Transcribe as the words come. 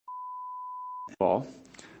All,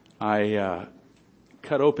 I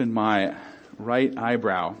cut open my right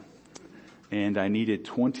eyebrow and I needed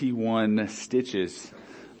 21 stitches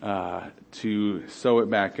to sew it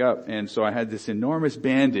back up. And so I had this enormous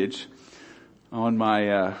bandage on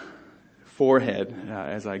my forehead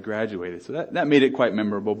as I graduated. So that made it quite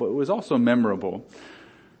memorable, but it was also memorable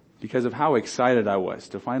because of how excited I was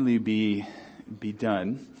to finally be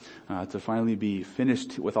done, to finally be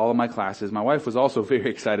finished with all of my classes. My wife was also very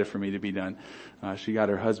excited for me to be done. She got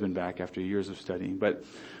her husband back after years of studying. But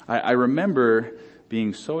I remember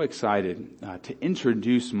being so excited to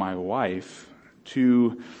introduce my wife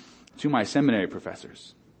to my seminary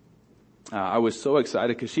professors. I was so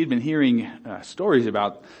excited because she'd been hearing stories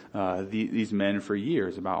about these men for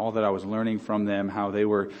years, about all that I was learning from them, how they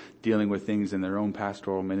were dealing with things in their own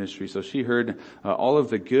pastoral ministry. So she heard all of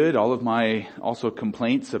the good, all of my also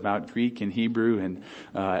complaints about Greek and Hebrew and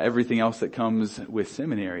everything else that comes with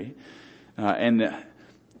seminary. And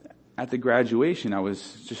at the graduation, I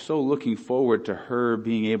was just so looking forward to her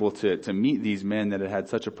being able to meet these men that had had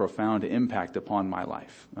such a profound impact upon my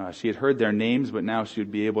life. She had heard their names, but now she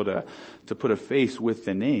would be able to put a face with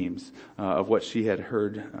the names of what she had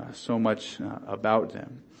heard so much about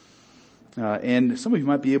them. And some of you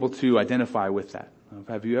might be able to identify with that.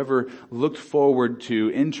 Have you ever looked forward to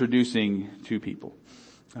introducing two people?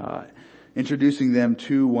 Introducing them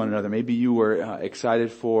to one another. Maybe you were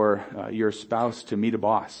excited for your spouse to meet a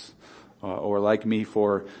boss, or like me,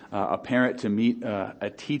 for a parent to meet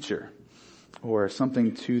a teacher, or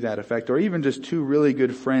something to that effect, or even just two really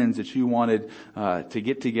good friends that you wanted to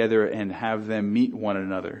get together and have them meet one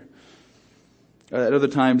another. At other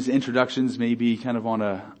times, introductions may be kind of on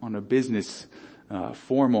a business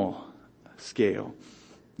formal scale.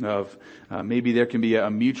 Of maybe there can be a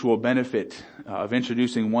mutual benefit of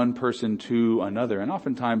introducing one person to another. And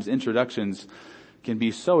oftentimes introductions can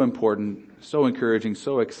be so important, so encouraging,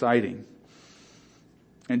 so exciting.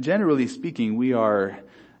 And generally speaking, we are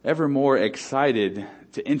ever more excited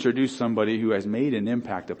to introduce somebody who has made an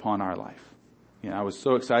impact upon our life. I was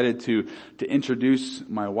so excited to introduce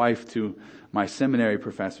my wife to my seminary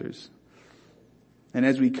professors. And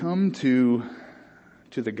as we come to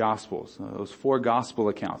the Gospels, those four Gospel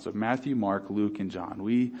accounts of Matthew, Mark, Luke, and John,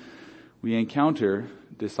 we encounter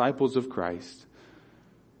disciples of Christ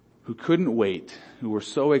who couldn't wait, who were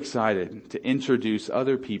so excited to introduce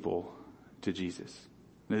other people to Jesus.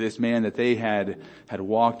 This man that they had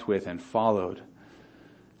walked with and followed,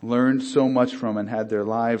 learned so much from, and had their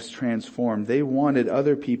lives transformed. They wanted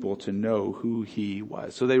other people to know who he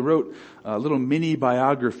was. So they wrote little mini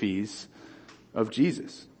biographies of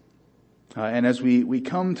Jesus. And as we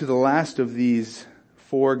come to the last of these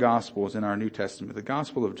four Gospels in our New Testament, the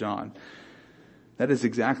Gospel of John, that is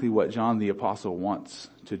exactly what John the Apostle wants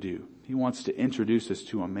to do. He wants to introduce us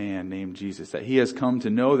to a man named Jesus, that he has come to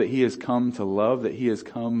know, that he has come to love, that he has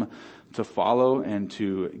come to follow and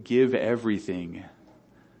to give everything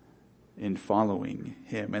in following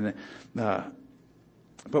him. And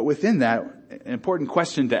but within that, an important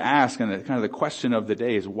question to ask, and kind of the question of the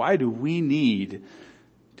day, is why do we need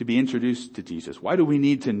to be introduced to Jesus? Why do we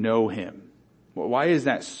need to know him? Why is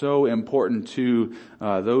that so important to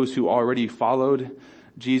those who already followed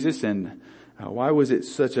Jesus? And why was it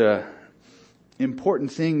such a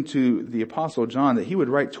important thing to the Apostle John that he would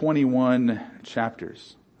write 21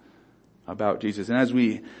 chapters about Jesus? And as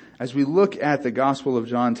we look at the Gospel of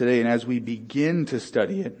John today, and as we begin to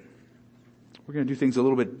study it, we're going to do things a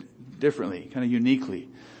little bit differently, kind of uniquely.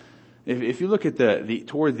 If you look at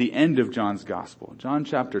toward the end of John's Gospel, John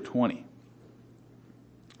chapter 20.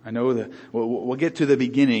 I know that we'll get to the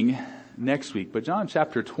beginning next week, but John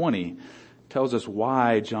chapter 20 tells us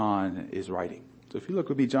why John is writing. So if you look, it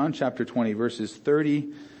would be John chapter 20, verses 30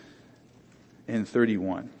 and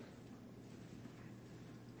 31.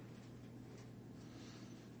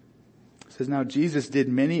 It says, "Now Jesus did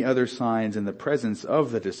many other signs in the presence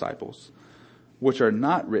of the disciples, which are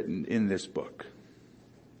not written in this book.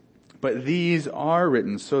 But these are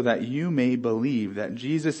written so that you may believe that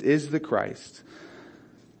Jesus is the Christ,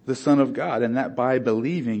 the Son of God, and that by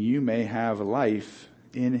believing you may have life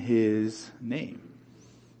in his name."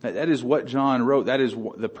 That is what John wrote. That is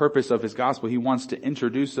the purpose of his gospel. He wants to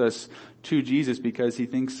introduce us to Jesus because he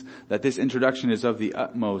thinks that this introduction is of the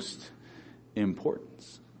utmost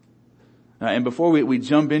importance. And before we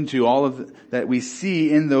jump into all of that we see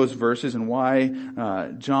in those verses and why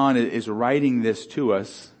John is writing this to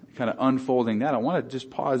us, kind of unfolding that, I want to just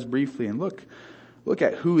pause briefly and look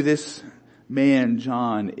at who this man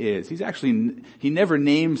John is. He never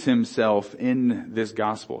names himself in this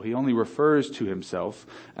gospel. He only refers to himself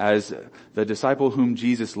as the disciple whom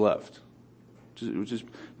Jesus loved. which is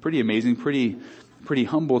pretty amazing, pretty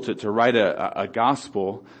humble to write a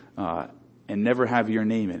gospel and never have your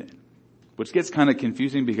name in it. Which gets kind of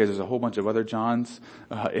confusing because there's a whole bunch of other Johns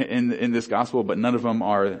in this gospel, but none of them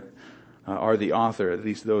are the author, at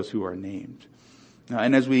least those who are named.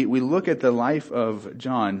 And as we look at the life of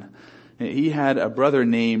John, he had a brother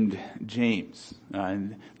named James,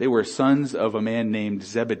 and they were sons of a man named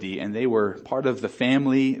Zebedee, and they were part of the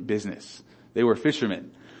family business. They were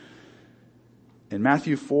fishermen. And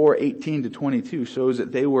Matthew 4:18-22 shows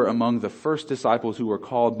that they were among the first disciples who were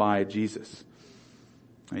called by Jesus.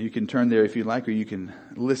 Now you can turn there if you like, or you can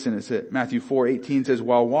listen. It's at Matthew 4:18 says,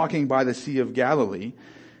 while walking by the Sea of Galilee,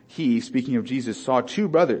 he, speaking of Jesus, saw two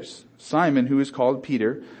brothers, Simon, who is called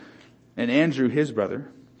Peter, and Andrew, his brother,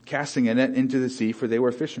 casting a net into the sea, for they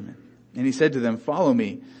were fishermen. And he said to them, follow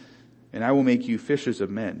me, and I will make you fishers of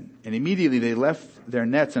men. And immediately they left their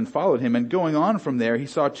nets and followed him. And going on from there, he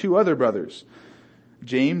saw two other brothers,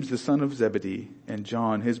 James, the son of Zebedee, and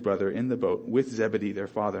John, his brother, in the boat with Zebedee, their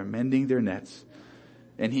father, mending their nets.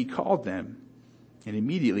 And he called them, and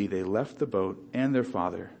immediately they left the boat and their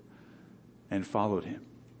father and followed him.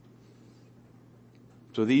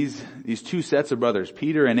 So these two sets of brothers,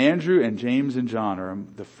 Peter and Andrew and James and John, are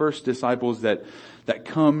the first disciples that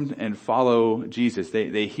come and follow Jesus.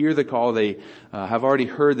 They hear the call. They have already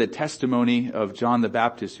heard the testimony of John the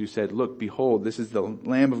Baptist, who said, look, behold, this is the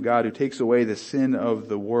Lamb of God who takes away the sin of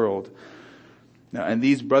the world. Now, and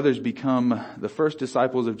these brothers become the first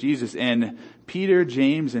disciples of Jesus, and Peter,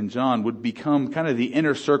 James, and John would become kind of the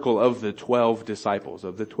inner circle of the 12 disciples,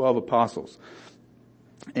 of the 12 apostles.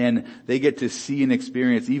 And they get to see and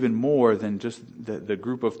experience even more than just the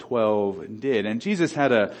group of 12 did. And Jesus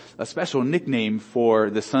had a special nickname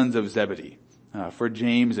for the sons of Zebedee, for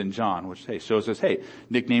James and John, which shows us,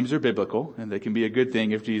 nicknames are biblical, and they can be a good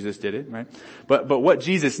thing if Jesus did it, right? But what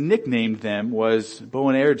Jesus nicknamed them was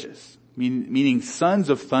Boanerges, meaning sons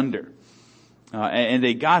of thunder. And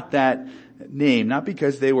they got that name not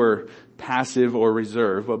because they were passive or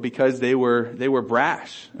reserved, but because they were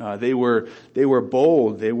brash. They were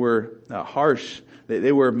bold. They were harsh.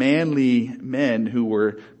 They were manly men who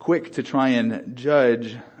were quick to try and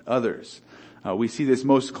judge others. We see this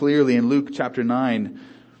most clearly in Luke chapter 9,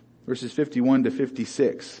 verses 51-56.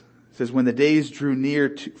 It says, when the days drew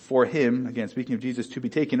near for him, again speaking of Jesus, to be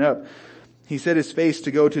taken up, he set his face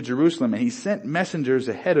to go to Jerusalem, and he sent messengers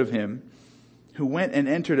ahead of him, who went and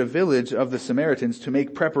entered a village of the Samaritans to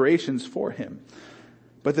make preparations for him.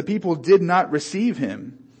 But the people did not receive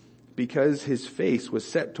him, because his face was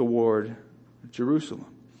set toward Jerusalem.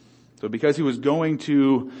 So because he was going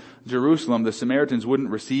to Jerusalem, the Samaritans wouldn't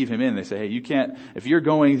receive him in. They say, you can't, if you're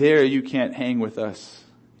going there, you can't hang with us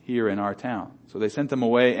here in our town. So they sent them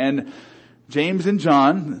away, and James and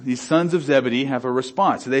John, these sons of Zebedee, have a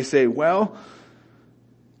response. So they say, well,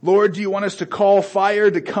 Lord, do you want us to call fire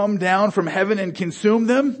to come down from heaven and consume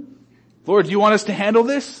them? Lord, do you want us to handle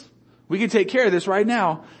this? We can take care of this right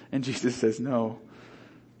now. And Jesus says, no.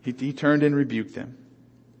 He turned and rebuked them,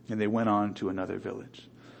 and they went on to another village.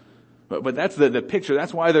 But that's the picture.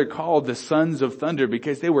 That's why they're called the sons of thunder,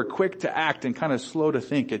 because they were quick to act and kind of slow to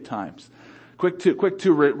think at times. Quick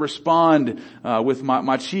to respond with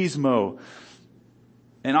machismo.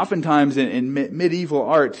 And oftentimes in medieval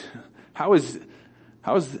art, how is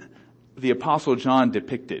the Apostle John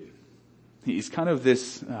depicted? He's kind of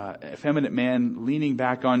this effeminate man leaning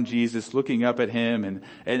back on Jesus, looking up at him, and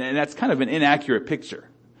that's kind of an inaccurate picture.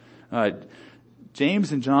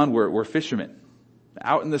 James and John were fishermen,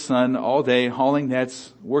 out in the sun all day, hauling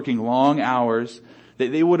nets, working long hours.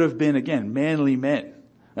 They would have been, again, manly men.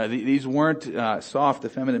 These weren't soft,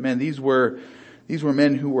 effeminate men. These were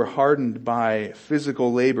men who were hardened by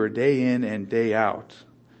physical labor day in and day out.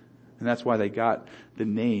 And that's why they got the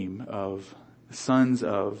name of sons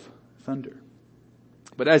of thunder.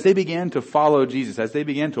 But as they began to follow Jesus, as they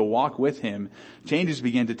began to walk with him, changes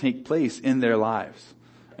began to take place in their lives.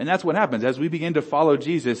 And that's what happens. As we begin to follow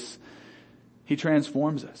Jesus, he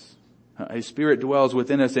transforms us. His Spirit dwells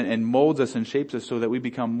within us and molds us and shapes us so that we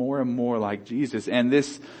become more and more like Jesus. And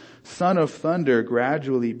this Son of Thunder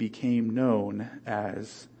gradually became known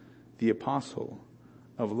as the Apostle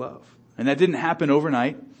of Love. And that didn't happen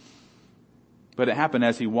overnight, but it happened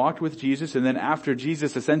as he walked with Jesus, and then after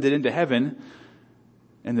Jesus ascended into heaven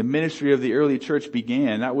and the ministry of the early church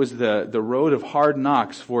began. That was the road of hard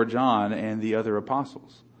knocks for John and the other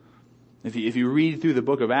apostles. If you read through the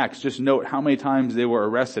book of Acts, just note how many times they were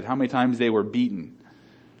arrested, how many times they were beaten.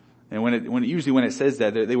 And when it says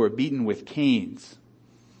that, they were beaten with canes,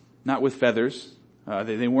 not with feathers.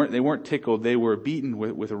 They weren't tickled. They were beaten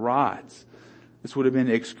with rods. This would have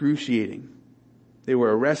been excruciating. They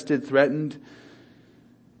were arrested, threatened,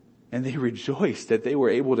 And they rejoiced that they were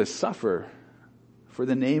able to suffer for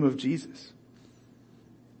the name of Jesus.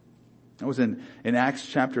 That was in Acts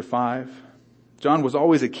chapter 5. John was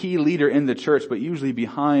always a key leader in the church, but usually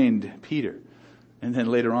behind Peter, and then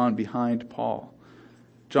later on behind Paul.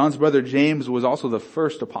 John's brother James was also the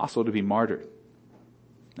first apostle to be martyred.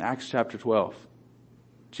 Acts chapter 12.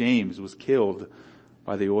 James was killed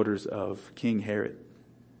by the orders of King Herod.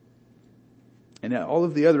 And all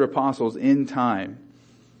of the other apostles in time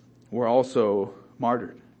were also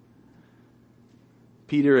martyred.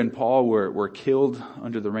 Peter and Paul were killed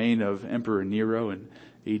under the reign of Emperor Nero in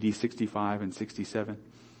AD 65 and 67.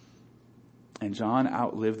 And John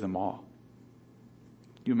outlived them all.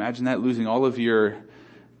 Can you imagine that? Losing all of your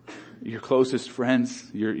closest friends,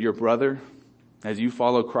 your brother. As you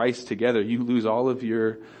follow Christ together, you lose all of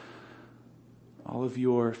your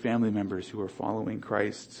family members who are following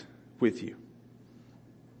Christ with you.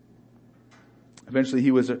 Eventually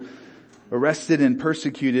he was arrested and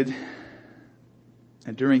persecuted.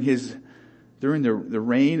 And during the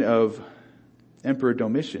reign of Emperor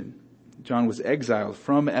Domitian, John was exiled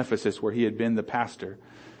from Ephesus, where he had been the pastor,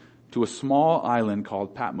 to a small island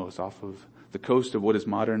called Patmos off of the coast of what is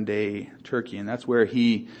modern day Turkey. And that's where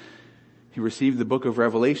he received the book of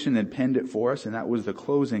Revelation and penned it for us. And that was the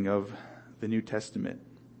closing of the New Testament.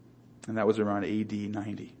 And that was around AD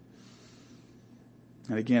 90.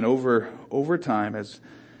 And again, over time, as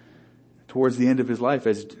towards the end of his life,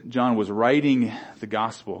 as John was writing the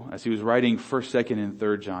gospel, as he was writing 1st, 2nd, and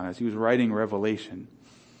 3rd John, as he was writing Revelation,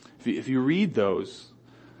 if you read those,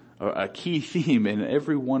 a key theme in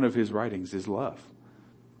every one of his writings is love.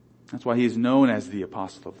 That's why he is known as the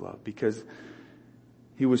Apostle of Love, because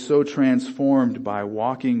he was so transformed by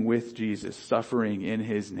walking with Jesus, suffering in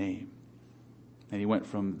his name. And he went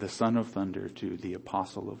from the Son of Thunder to the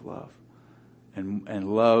Apostle of Love.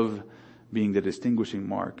 And love being the distinguishing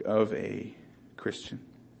mark of a Christian.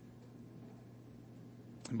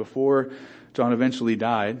 And before John eventually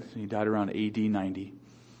died, he died around AD 90,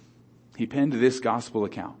 he penned this gospel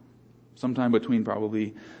account, sometime between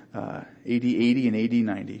probably AD 80 and AD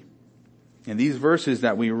 90. And these verses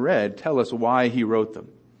that we read tell us why he wrote them.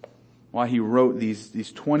 Why he wrote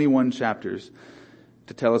these 21 chapters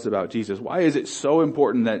to tell us about Jesus. Why is it so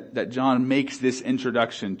important that John makes this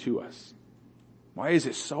introduction to us? Why is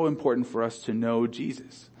it so important for us to know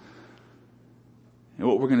Jesus? And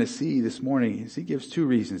what we're going to see this morning is he gives two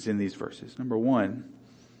reasons in these verses. Number one,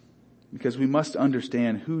 because we must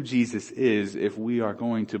understand who Jesus is if we are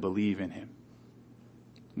going to believe in him.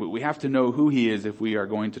 We have to know who he is if we are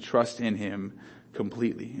going to trust in him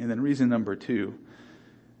completely. And then reason number two,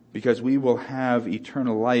 because we will have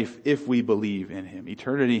eternal life if we believe in him.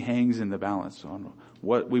 Eternity hangs in the balance on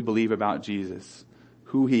what we believe about Jesus,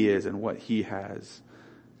 who he is, and what he has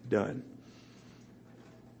done.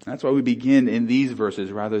 That's why we begin in these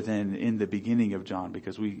verses rather than in the beginning of John,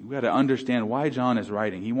 because we got to understand why John is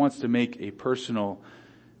writing. He wants to make a personal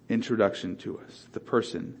introduction to us, the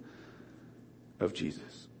person of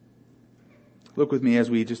Jesus. Look with me as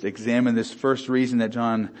we just examine this first reason that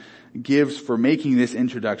John gives for making this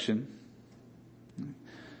introduction.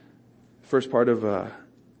 First part of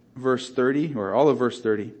verse 30, or all of verse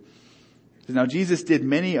 30. Now Jesus did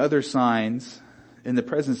many other signs in the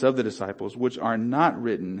presence of the disciples, which are not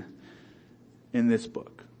written in this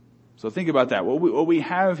book. So think about that. What we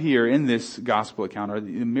have here in this gospel account are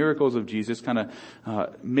the miracles of Jesus kind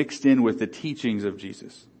of mixed in with the teachings of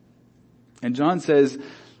Jesus. And John says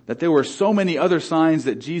that there were so many other signs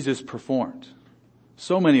that Jesus performed.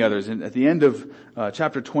 So many others. And at the end of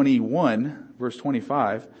chapter 21, verse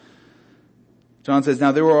 25, John says,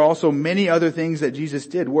 now there were also many other things that Jesus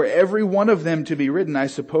did. Were every one of them to be written, I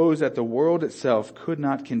suppose that the world itself could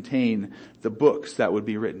not contain the books that would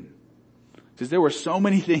be written. He says there were so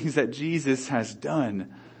many things that Jesus has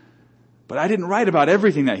done, but I didn't write about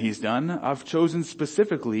everything that he's done. I've chosen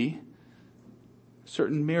specifically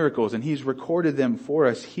certain miracles, and he's recorded them for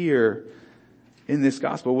us here in this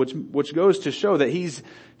gospel, which goes to show that he's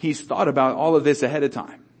thought about all of this ahead of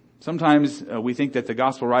time. Sometimes we think that the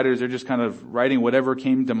gospel writers are just kind of writing whatever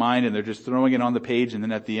came to mind and they're just throwing it on the page, and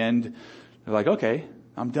then at the end they're like, okay,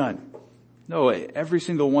 I'm done. No, every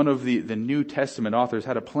single one of the New Testament authors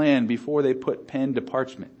had a plan before they put pen to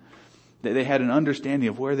parchment. They had an understanding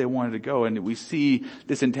of where they wanted to go, and we see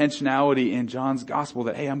this intentionality in John's gospel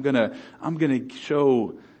that, hey, I'm gonna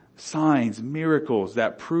show signs, miracles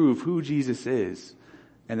that prove who Jesus is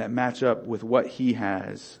and that match up with what he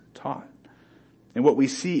has taught. And what we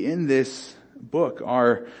see in this book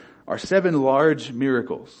are 7 large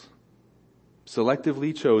miracles,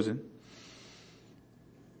 selectively chosen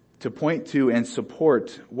to point to and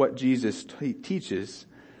support what Jesus teaches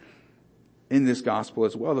in this gospel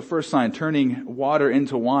as well. The first sign, turning water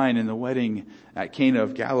into wine in the wedding at Cana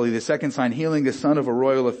of Galilee. The second sign, healing the son of a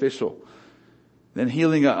royal official. Then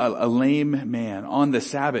healing a lame man on the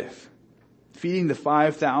Sabbath. Feeding the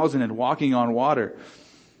 5,000 and walking on water.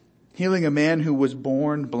 Healing a man who was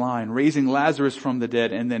born blind. Raising Lazarus from the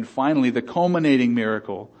dead. And then finally, the culminating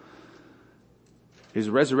miracle is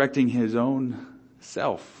resurrecting his own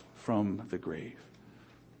self from the grave.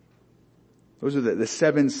 Those are the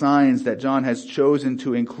 7 signs that John has chosen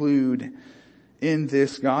to include in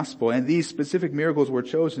this gospel. And these specific miracles were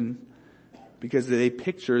chosen because they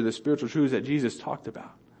picture the spiritual truths that Jesus talked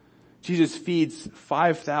about. Jesus feeds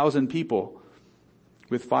 5,000 people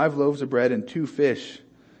with 5 loaves of bread and 2 fish.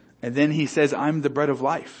 And then he says, I'm the bread of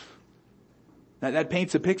life. That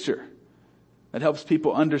paints a picture. That helps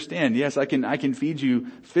people understand. Yes, I can feed you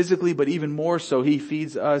physically, but even more so, he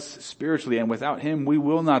feeds us spiritually. And without him, we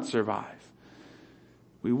will not survive.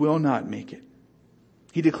 We will not make it.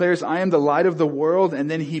 He declares, I am the light of the world,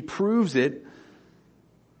 and then he proves it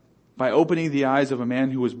by opening the eyes of a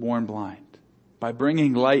man who was born blind, by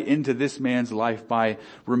bringing light into this man's life, by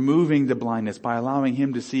removing the blindness, by allowing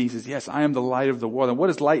him to see. He says, yes, I am the light of the world. And what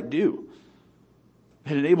does light do?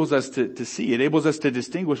 It enables us to see. It enables us to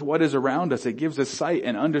distinguish what is around us. It gives us sight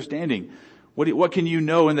and understanding. What can you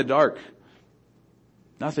know in the dark?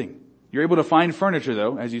 Nothing. You're able to find furniture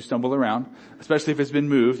though, as you stumble around, especially if it's been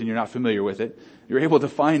moved and you're not familiar with it. You're able to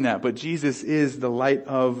find that, but Jesus is the light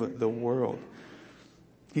of the world.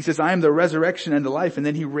 He says, I am the resurrection and the life, and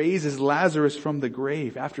then he raises Lazarus from the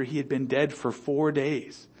grave after he had been dead for 4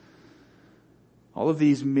 days. All of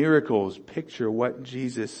these miracles picture what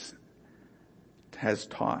Jesus has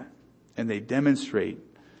taught, and they demonstrate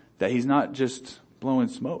that he's not just blowing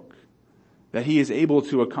smoke, that he is able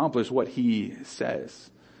to accomplish what he says.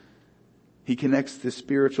 He connects the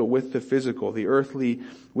spiritual with the physical, the earthly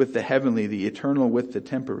with the heavenly, the eternal with the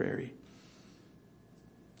temporary.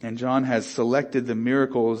 And John has selected the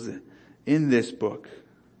miracles in this book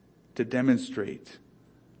to demonstrate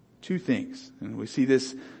 2 things. And we see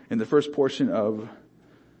this in the first portion of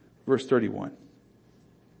verse 31.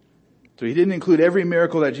 So he didn't include every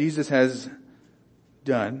miracle that Jesus has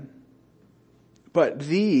done, but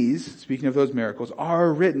these, speaking of those miracles,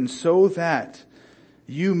 are written so that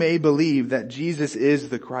you may believe that Jesus is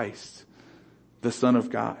the Christ, the Son of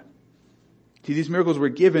God. See, these miracles were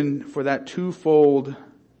given for that twofold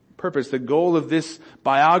purpose. The goal of this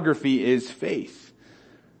biography is faith.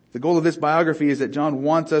 The goal of this biography is that John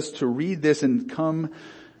wants us to read this and come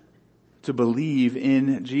to believe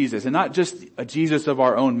in Jesus. And not just a Jesus of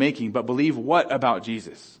our own making, but believe what about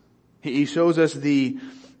Jesus? He shows us the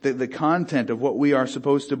content of what we are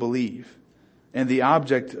supposed to believe and the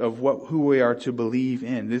object of who we are to believe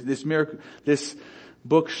in. This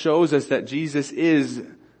book shows us that Jesus is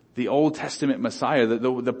the Old Testament Messiah,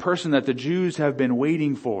 the person that the Jews have been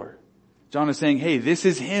waiting for. John is saying, hey, this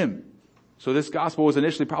is him. So this gospel was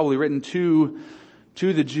initially probably written to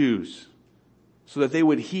the Jews so that they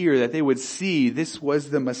would hear, that they would see this was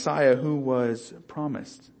the Messiah who was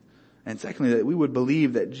promised. And secondly, that we would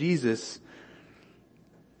believe that Jesus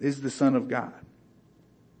is the Son of God.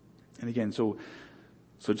 And again, so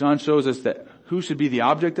John shows us that who should be the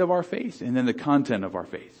object of our faith and then the content of our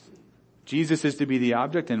faith. Jesus is to be the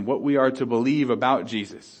object and what we are to believe about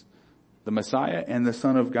Jesus, the Messiah and the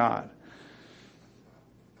Son of God.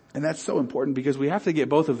 And that's so important because we have to get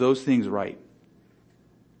both of those things right.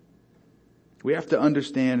 We have to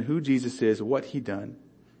understand who Jesus is, what he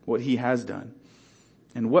has done.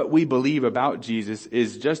 And what we believe about Jesus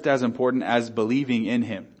is just as important as believing in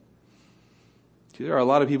him. See, there are a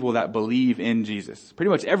lot of people that believe in Jesus. Pretty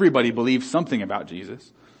much everybody believes something about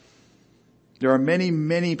Jesus. There are many,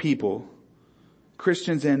 many people,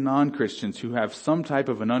 Christians and non-Christians, who have some type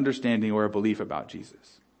of an understanding or a belief about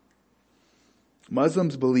Jesus.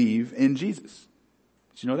 Muslims believe in Jesus.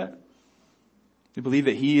 Did you know that? They believe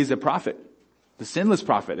that he is a prophet, the sinless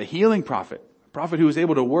prophet, a healing prophet, a prophet who is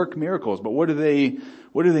able to work miracles. But what do they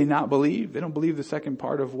not believe? They don't believe the second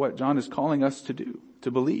part of what John is calling us to do,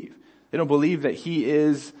 to believe. They don't believe that he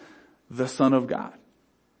is the Son of God.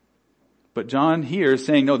 But John here is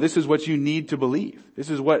saying, no, this is what you need to believe. This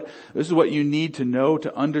is what you need to know,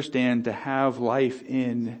 to understand, to have life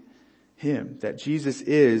in him. That Jesus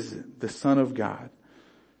is the Son of God,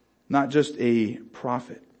 not just a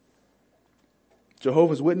prophet.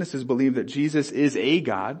 Jehovah's Witnesses believe that Jesus is a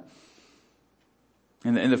God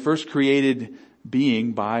and the first created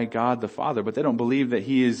being by God the Father, but they don't believe that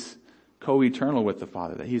he is co-eternal with the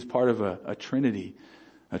Father, that he is part of a Trinity,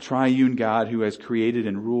 a triune God who has created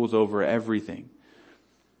and rules over everything.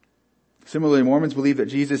 Similarly, Mormons believe that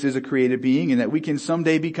Jesus is a created being and that we can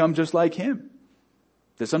someday become just like him.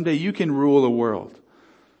 That someday you can rule a world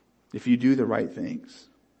if you do the right things.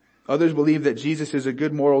 Others believe that Jesus is a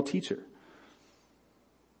good moral teacher.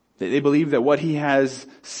 They believe that what he has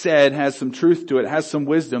said has some truth to it, has some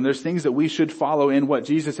wisdom. There's things that we should follow in what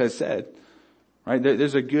Jesus has said. Right?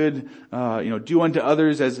 There's a good, do unto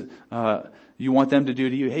others as you want them to do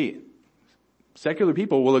to you. Hey, secular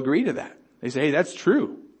people will agree to that. They say, hey, that's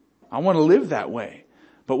true. I want to live that way.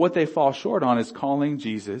 But what they fall short on is calling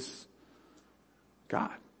Jesus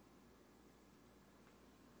God.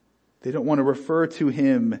 They don't want to refer to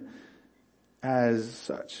him as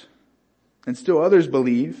such. And still others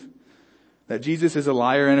believe that Jesus is a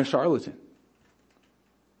liar and a charlatan.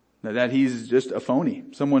 That he's just a phony,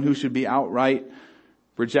 someone who should be outright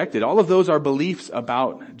rejected. All of those are beliefs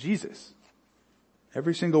about Jesus.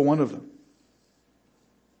 Every single one of them.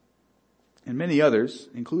 And many others,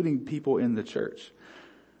 including people in the church,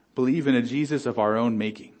 believe in a Jesus of our own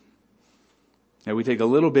making. And we take a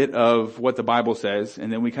little bit of what the Bible says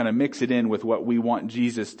and then we kind of mix it in with what we want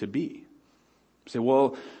Jesus to be. Say,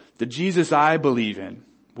 well, the Jesus I believe in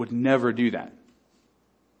would never do that.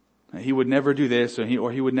 He would never do this, or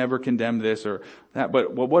he would never condemn this or that.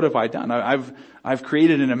 But what have I done? I've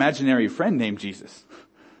created an imaginary friend named Jesus.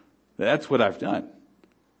 That's what I've done.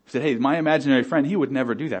 I said, hey, my imaginary friend, he would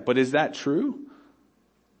never do that. But is that true?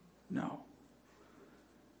 No.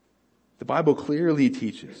 The Bible clearly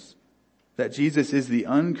teaches that Jesus is the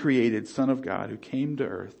uncreated Son of God who came to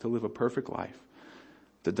earth to live a perfect life,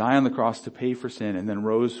 to die on the cross to pay for sin, and then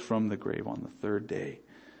rose from the grave on the third day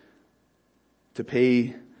to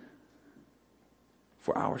pay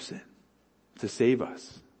for our sin, to save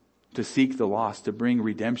us, to seek the lost, to bring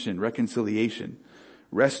redemption, reconciliation,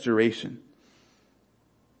 restoration.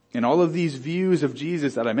 And all of these views of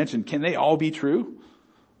Jesus that I mentioned, can they all be true?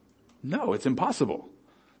 No, it's impossible.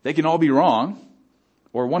 They can all be wrong,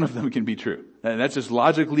 or one of them can be true. And that's just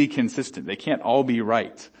logically consistent. They can't all be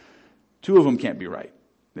right. Two of them can't be right,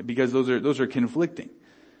 because those are conflicting.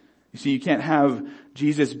 You see, you can't have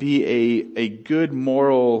Jesus be a good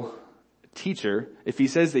moral teacher if he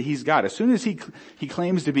says that he's God. As soon as he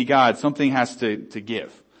claims to be God, something has to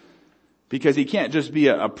give. Because he can't just be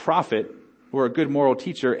a prophet or a good moral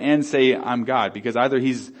teacher and say, I'm God. Because either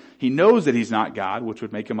he knows that he's not God, which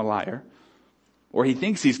would make him a liar, or he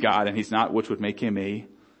thinks he's God and he's not, which would make him a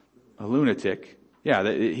lunatic. Yeah,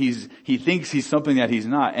 he thinks he's something that he's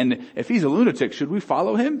not. And if he's a lunatic, should we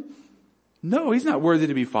follow him? No, he's not worthy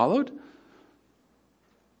to be followed.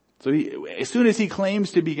 So as soon as he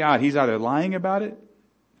claims to be God, he's either lying about it,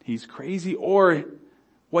 he's crazy, or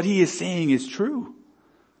what he is saying is true.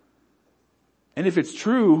 And if it's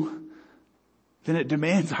true, then it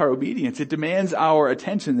demands our obedience. It demands our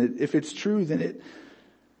attention. That if it's true, then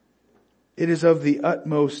it is of the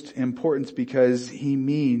utmost importance, because he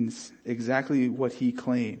means exactly what he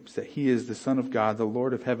claims, that he is the Son of God, the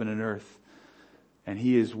Lord of heaven and earth, and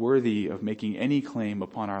he is worthy of making any claim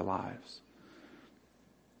upon our lives.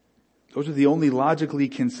 Those are the only logically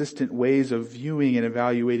consistent ways of viewing and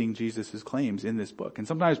evaluating Jesus' claims in this book. And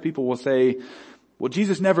sometimes people will say, well,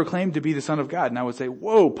 Jesus never claimed to be the Son of God. And I would say,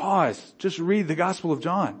 whoa, pause. Just read the Gospel of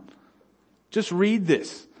John. Just read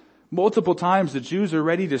this. Multiple times the Jews are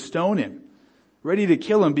ready to stone him, ready to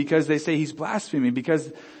kill him because they say he's blaspheming,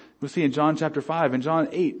 because we'll see in John chapter 5 and John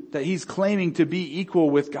 8 that he's claiming to be equal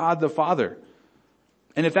with God the Father.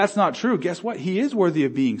 And if that's not true, guess what? He is worthy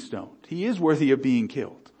of being stoned. He is worthy of being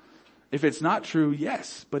killed. If it's not true,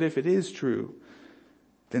 yes. But if it is true,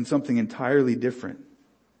 then something entirely different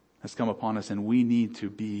has come upon us, and we need to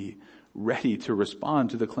be ready to respond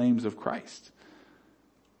to the claims of Christ.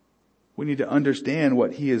 We need to understand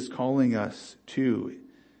what he is calling us to,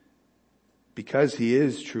 because he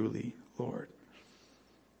is truly Lord.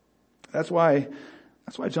 That's why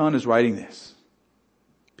John is writing this,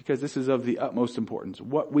 because this is of the utmost importance.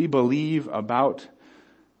 What we believe about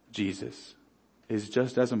Jesus is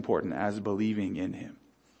just as important as believing in him.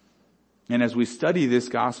 And as we study this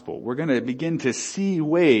gospel, we're going to begin to see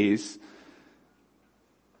ways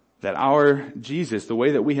that our Jesus, the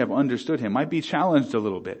way that we have understood him, might be challenged a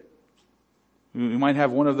little bit. We might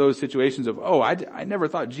have one of those situations of, I never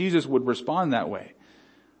thought Jesus would respond that way.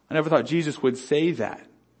 I never thought Jesus would say that.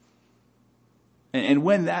 And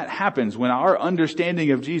when that happens, when our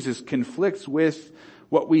understanding of Jesus conflicts with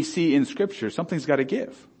what we see in Scripture, something's got to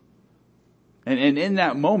give. And in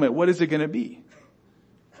that moment, what is it going to be?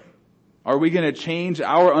 Are we going to change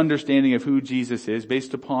our understanding of who Jesus is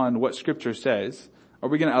based upon what Scripture says? Are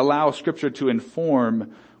we going to allow Scripture to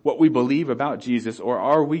inform what we believe about Jesus, or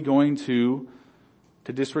are we going to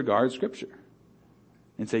disregard Scripture?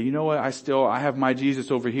 and say, you know what, I have my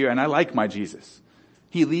Jesus over here and I like my Jesus.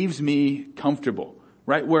 He leaves me comfortable,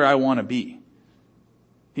 right where I want to be.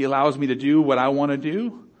 He allows me to do what I want to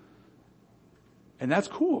do. And that's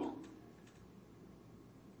cool.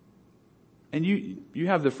 And you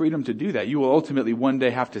have the freedom to do that. You will ultimately one day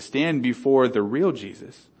have to stand before the real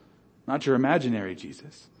Jesus, not your imaginary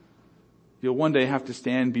Jesus. You'll one day have to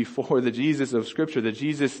stand before the Jesus of Scripture, the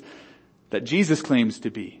Jesus that Jesus claims to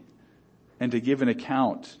be, and to give an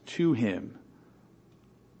account to Him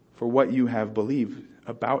for what you have believed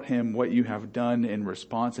about Him, what you have done in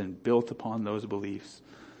response and built upon those beliefs.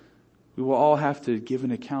 We will all have to give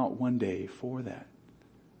an account one day for that.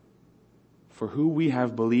 For who we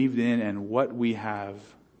have believed in and what we have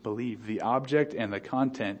believed. The object and the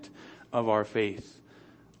content of our faith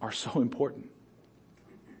are so important.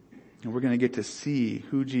 And we're going to get to see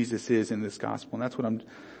who Jesus is in this gospel. And that's what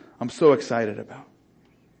I'm so excited about.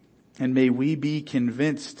 And may we be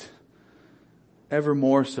convinced ever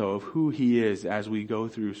more so of who He is as we go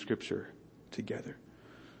through Scripture together.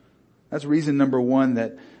 That's reason number one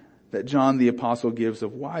that John the Apostle gives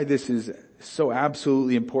of why this is so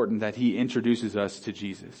absolutely important that he introduces us to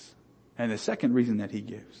Jesus. And the second reason that he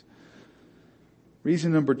gives.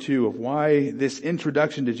 Reason number two of why this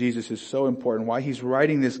introduction to Jesus is so important, why he's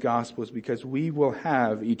writing this gospel, is because we will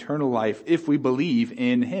have eternal life if we believe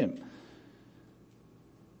in Him.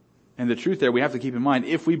 And the truth there we have to keep in mind,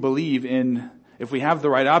 if we have the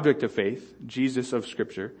right object of faith, Jesus of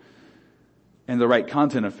Scripture, and the right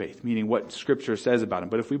content of faith, meaning what Scripture says about Him.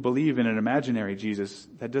 But if we believe in an imaginary Jesus,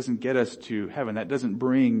 that doesn't get us to heaven. That doesn't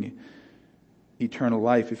bring eternal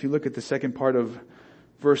life. If you look at the second part of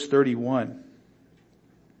verse 31,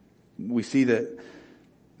 we see that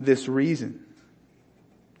this reason.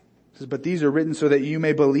 It says, but these are written so that you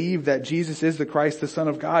may believe that Jesus is the Christ, the Son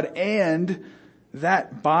of God, and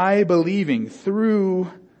that by believing, through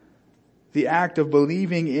the act of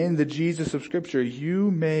believing in the Jesus of Scripture, you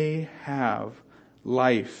may have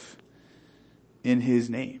life in His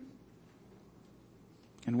name.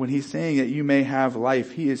 And when he's saying that you may have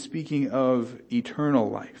life, he is speaking of eternal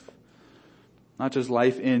life. Not just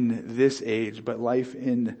life in this age, but life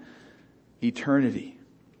in eternity.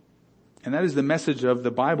 And that is the message of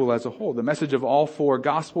the Bible as a whole. The message of all four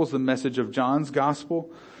Gospels, the message of John's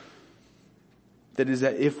Gospel. That is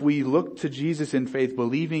that if we look to Jesus in faith,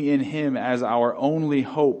 believing in Him as our only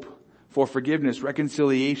hope for forgiveness,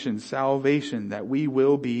 reconciliation, salvation, that we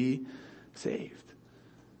will be saved.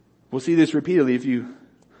 We'll see this repeatedly.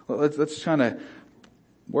 Let's kind of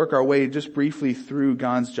work our way just briefly through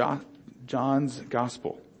John's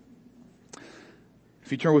Gospel.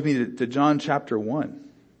 If you turn with me to John chapter 1.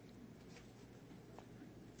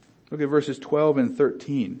 Look at verses 12 and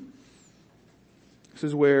 13. This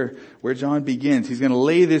is where John begins. He's going to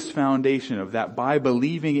lay this foundation of that by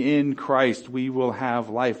believing in Christ, we will have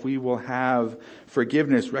life. We will have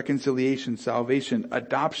forgiveness, reconciliation, salvation,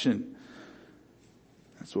 adoption.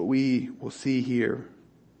 That's what we will see here.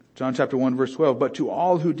 John chapter 1 verse 12. But to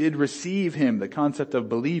all who did receive Him, the concept of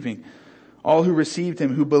believing, all who received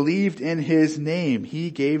Him, who believed in His name,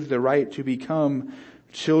 He gave the right to become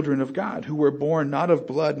children of God, who were born not of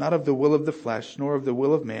blood, not of the will of the flesh, nor of the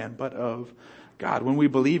will of man, but of God. When we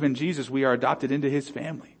believe in Jesus, we are adopted into His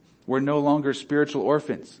family. We're no longer spiritual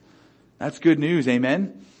orphans. That's good news.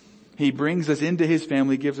 Amen. He brings us into His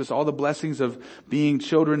family, gives us all the blessings of being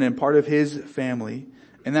children and part of His family.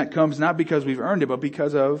 And that comes not because we've earned it, but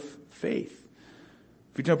because of faith.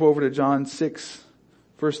 If you jump over to John 6,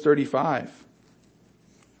 verse 35.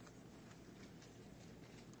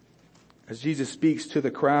 As Jesus speaks to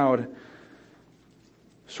the crowd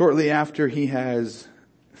shortly after He has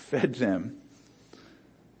fed them.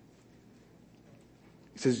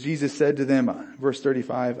 He says, Jesus said to them, verse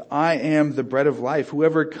 35, I am the bread of life.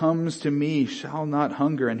 Whoever comes to me shall not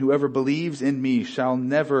hunger, and whoever believes in me shall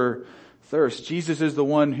never thirst. Jesus is the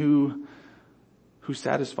one who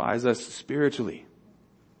satisfies us spiritually.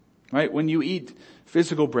 Right? When you eat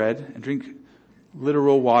physical bread and drink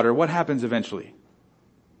literal water, what happens eventually?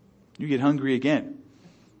 You get hungry again.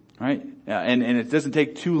 Right? And it doesn't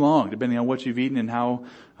take too long, depending on what you've eaten and how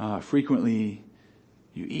frequently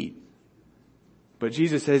you eat. But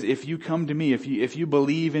Jesus says, if you come to me, if you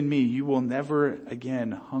believe in me, you will never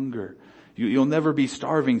again hunger. You'll never be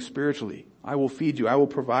starving spiritually. I will feed you. I will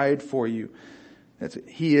provide for you.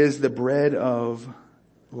 He is the bread of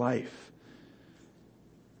life.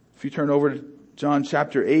 If you turn over to John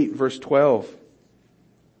chapter 8, verse 12.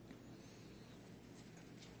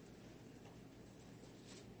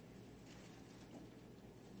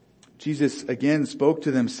 Jesus again spoke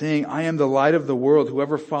to them saying, I am the light of the world.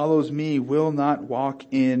 Whoever follows me will not walk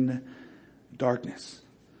in darkness.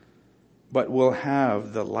 but will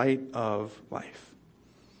have the light of life.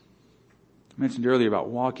 I mentioned earlier about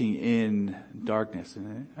walking in darkness,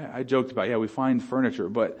 and I joked about, we find furniture,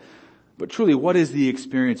 but truly, what is the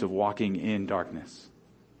experience of walking in darkness?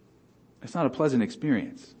 It's not a pleasant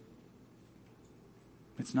experience.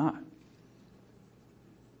 It's not.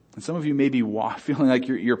 And some of you may be feeling like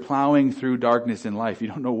you're plowing through darkness in life. You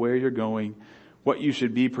don't know where you're going, what you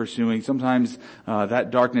should be pursuing. Sometimes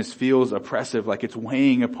that darkness feels oppressive, like it's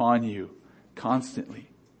weighing upon you constantly.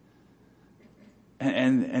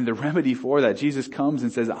 And the remedy for that, Jesus comes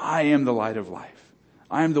and says, I am the light of life.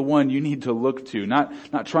 I am the one you need to look to, not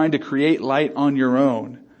trying to create light on your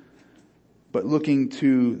own, but looking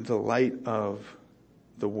to the light of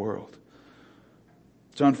the world.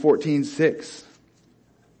 John 14:6,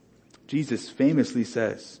 Jesus famously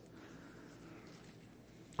says,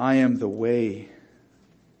 I am the way,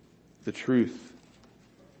 the truth,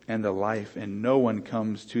 and the life, and no one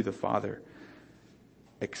comes to the Father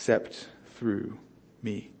except through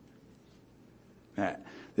me.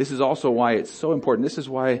 This is also why it's so important. This is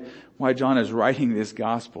why John is writing this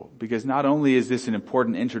gospel, because not only is this an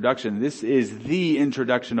important introduction, this is the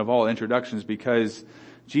introduction of all introductions, because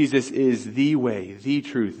Jesus is the way, the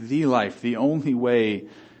truth, the life, the only way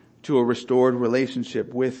to a restored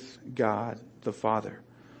relationship with God the Father.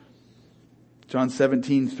 John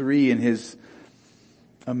 17:3 in his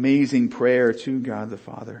amazing prayer to God the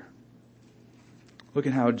Father. Look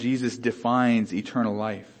at how Jesus defines eternal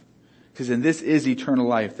life. He says, and this is eternal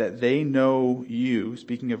life, that they know you,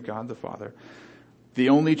 speaking of God the Father, the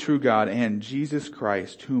only true God, and Jesus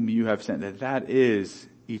Christ, whom you have sent. That is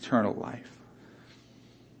eternal life.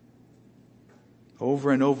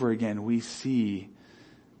 Over and over again, we see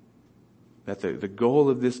that the goal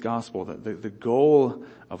of this gospel, the goal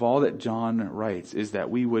of all that John writes, is that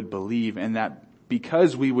we would believe, and that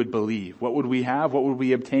because we would believe, what would we have? What would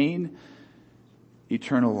we obtain?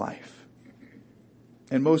 Eternal life.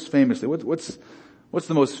 And most famously, what's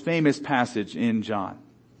the most famous passage in John?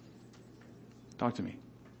 Talk to me.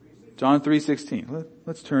 John 3:16.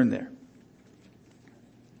 Let's turn there.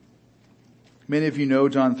 Many of you know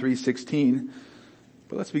John 3:16,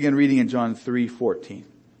 but let's begin reading in John 3:14.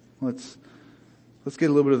 Let's get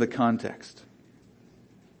a little bit of the context.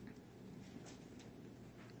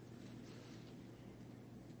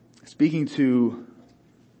 Speaking to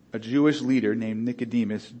a Jewish leader named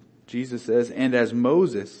Nicodemus, Jesus says, and as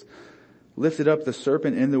Moses lifted up the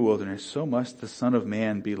serpent in the wilderness, so must the Son of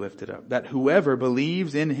Man be lifted up, that whoever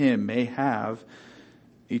believes in him may have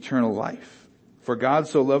eternal life. For God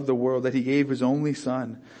so loved the world that he gave his only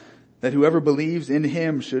Son, that whoever believes in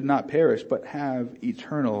him should not perish, but have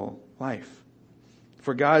eternal life.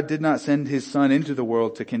 For God did not send his Son into the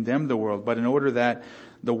world to condemn the world, but in order that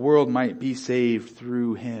the world might be saved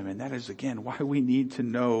through him. And that is, again, why we need to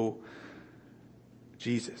know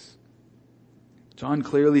Jesus. John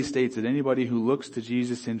clearly states that anybody who looks to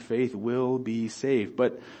Jesus in faith will be saved.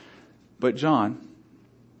 But John,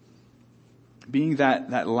 being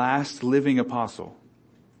that last living apostle,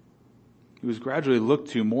 he was gradually looked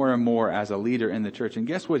to more and more as a leader in the church. And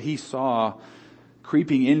guess what he saw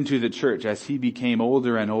creeping into the church as he became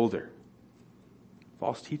older and older?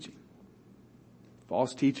 False teaching.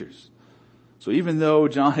 False teachers. So even though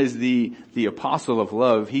John is the apostle of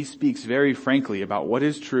love, he speaks very frankly about what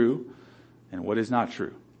is true and what is not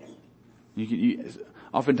true.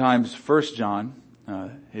 Oftentimes, 1 John,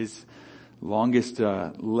 his longest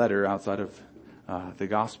letter outside of the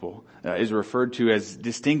gospel, is referred to as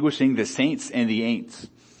distinguishing the saints and the ain'ts.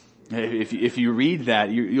 If you read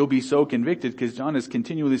that, you'll be so convicted, because John is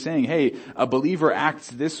continually saying, hey, a believer acts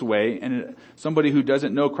this way, and somebody who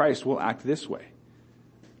doesn't know Christ will act this way.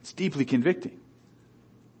 It's deeply convicting.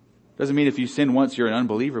 Doesn't mean if you sin once you're an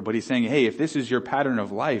unbeliever, but he's saying, hey, if this is your pattern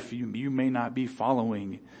of life, you may not be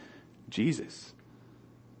following Jesus.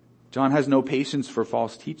 John has no patience for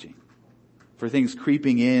false teaching, for things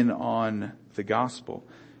creeping in on the gospel.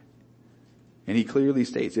 And he clearly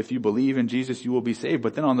states, if you believe in Jesus, you will be saved.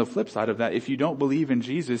 But then on the flip side of that, if you don't believe in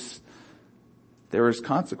Jesus, there is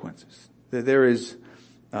consequences. There is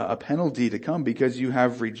a penalty to come because you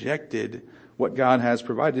have rejected what God has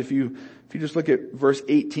provided. If you just look at verse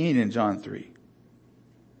 18 in John 3.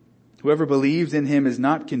 Whoever believes in him is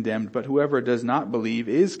not condemned, but whoever does not believe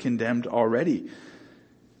is condemned already,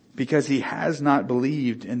 because he has not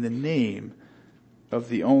believed in the name of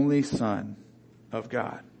the only Son of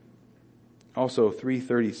God. Also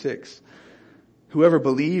 3:36. Whoever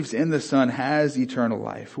believes in the Son has eternal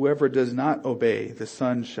life. Whoever does not obey the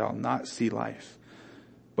Son shall not see life,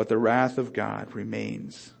 but the wrath of God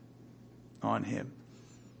remains on him.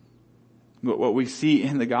 What we see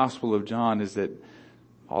in the Gospel of John is that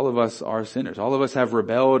all of us are sinners. All of us have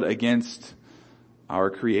rebelled against our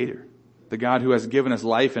Creator, the God who has given us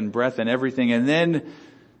life and breath and everything. And then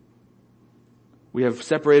we have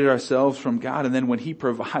separated ourselves from God. And then when He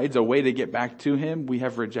provides a way to get back to Him, we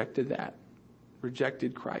have rejected that,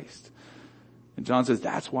 rejected Christ. And John says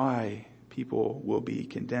that's why people will be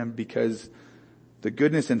condemned, because the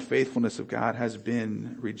goodness and faithfulness of God has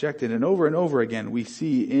been rejected. And over again, we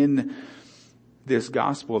see in this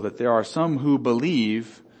gospel that there are some who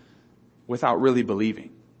believe without really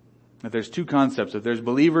believing. That there's two concepts. That there's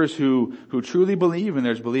believers who truly believe, and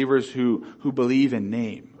there's believers who believe in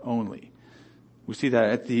name only. We see that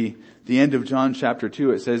at the end of John chapter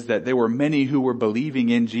 2, it says that there were many who were believing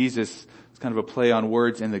in Jesus. It's kind of a play on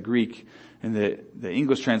words in the Greek. And the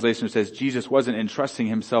English translation says Jesus wasn't entrusting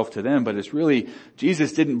Himself to them, but it's really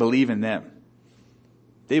Jesus didn't believe in them.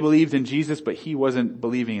 They believed in Jesus, but He wasn't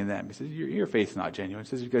believing in them. He says, your faith's not genuine. He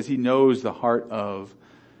says, because He knows the heart of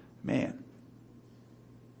man.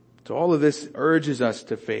 So all of this urges us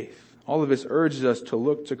to faith. All of this urges us to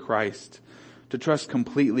look to Christ, to trust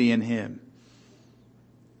completely in Him.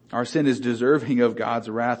 Our sin is deserving of God's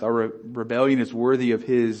wrath. Our rebellion is worthy of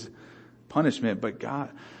His punishment, but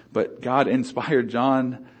God inspired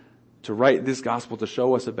John to write this gospel to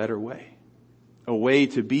show us a better way. A way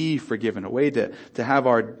to be forgiven. A way to have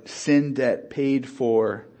our sin debt paid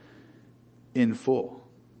for in full.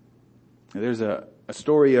 There's a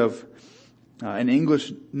story of an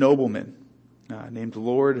English nobleman named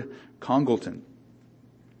Lord Congleton.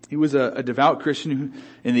 He was a devout Christian who,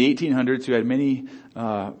 in the 1800s, who had many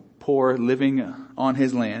poor living on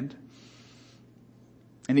his land.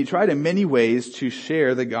 And he tried in many ways to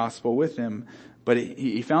share the gospel with them, but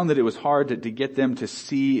he found that it was hard to get them to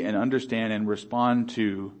see and understand and respond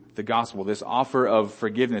to the gospel, this offer of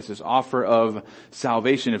forgiveness, this offer of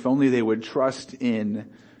salvation, if only they would trust in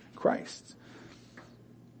Christ.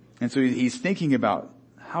 And so he's thinking about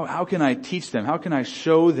how can I teach them? How can I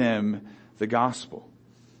show them the gospel?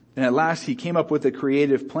 And at last he came up with a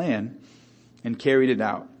creative plan and carried it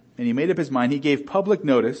out. And he made up his mind. He gave public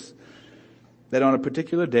notice that on a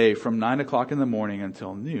particular day from 9 o'clock in the morning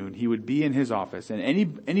until noon, he would be in his office, and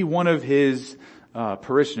any one of his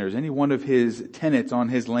parishioners, any one of his tenants on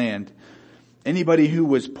his land, anybody who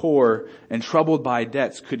was poor and troubled by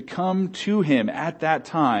debts could come to him at that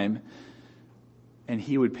time, and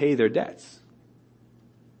he would pay their debts.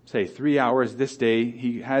 Say 3 hours this day.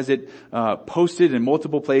 He has it posted in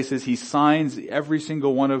multiple places. He signs every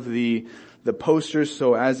single one of the posters,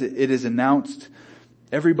 so as it is announced,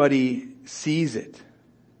 everybody sees it,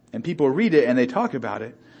 and people read it and they talk about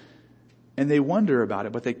it and they wonder about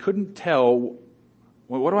it, but they couldn't tell,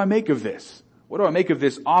 well, what do I make of this? What do I make of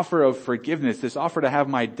this offer of forgiveness, this offer to have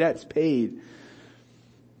my debts paid?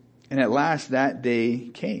 And at last that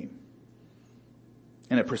day came.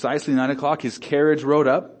 And at precisely 9 o'clock, his carriage rode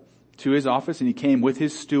up to his office, and he came with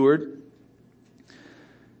his steward.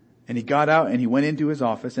 And he got out and he went into his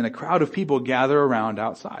office, and a crowd of people gather around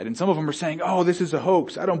outside. And some of them are saying, oh, this is a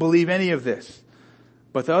hoax. I don't believe any of this.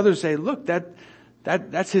 But the others say, look,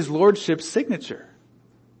 that's his lordship's signature.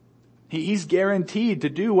 He's guaranteed to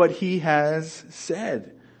do what he has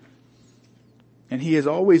said. And he has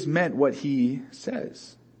always meant what he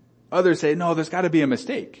says. Others say, no, there's got to be a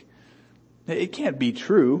mistake. It can't be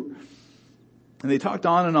true. And they talked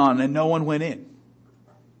on, and no one went in.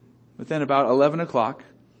 But then about 11 o'clock,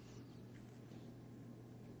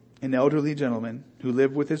 an elderly gentleman who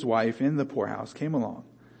lived with his wife in the poorhouse came along,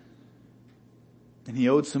 and he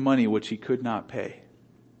owed some money which he could not pay.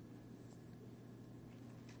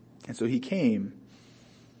 And so he came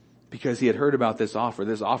because he had heard about this offer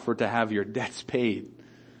to have your debts paid.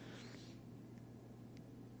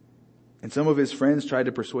 And some of his friends tried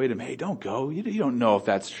to persuade him, hey, don't go. You don't know if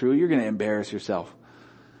that's true. You're going to embarrass yourself.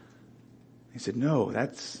 He said, no,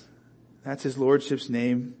 that's his lordship's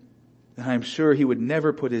name. And I'm sure he would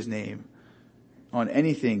never put his name on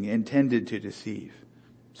anything intended to deceive.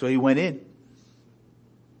 So he went in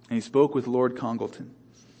and he spoke with Lord Congleton.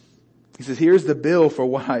 He says, here's the bill for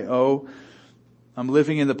what I owe. I'm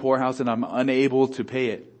living in the poorhouse and I'm unable to pay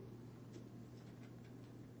it.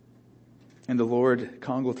 And the Lord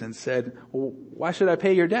Congleton said, well, why should I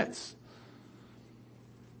pay your debts?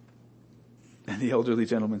 And the elderly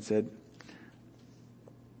gentleman said,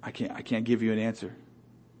 I can't give you an answer.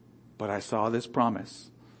 But I saw this promise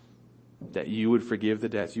that you would forgive the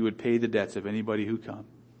debts. You would pay the debts of anybody who come.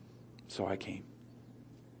 So I came.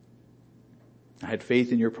 I had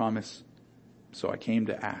faith in your promise, so I came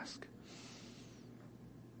to ask.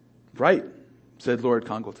 Right, said Lord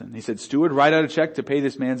Congleton. He said, steward, write out a check to pay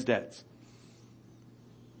this man's debts.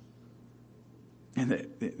 And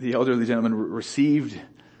the elderly gentleman received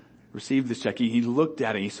received this check, he looked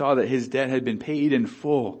at it. He saw that his debt had been paid in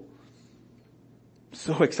full.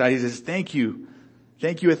 So excited. He says, thank you.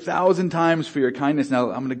 Thank you 1,000 times for your kindness.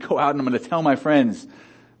 Now I'm going to go out and I'm going to tell my friends.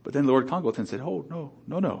 But then Lord Congleton said, oh,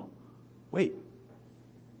 no. Wait.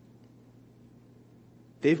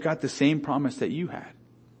 They've got the same promise that you had.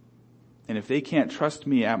 And if they can't trust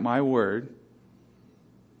me at my word,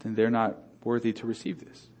 then they're not worthy to receive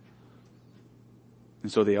this.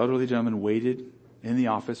 And so the elderly gentleman waited in the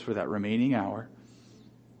office for that remaining hour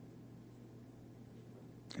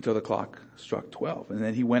until the clock struck 12. And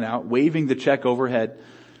then he went out waving the check overhead,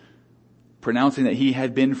 pronouncing that he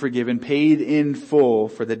had been forgiven, paid in full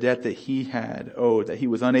for the debt that he had owed, that he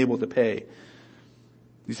was unable to pay.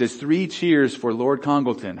 He says, 3 cheers for Lord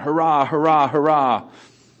Congleton. Hurrah, hurrah, hurrah.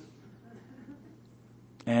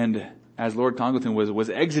 And as Lord Congleton was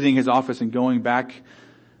exiting his office and going back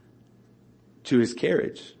to his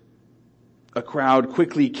carriage, a crowd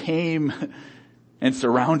quickly came and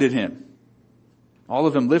surrounded him. All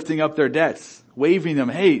of them lifting up their debts, waving them,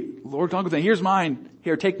 hey, Lord Congleton, here's mine.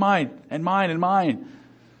 Here, take mine, and mine, and mine.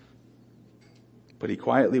 But he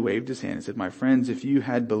quietly waved his hand and said, my friends, if you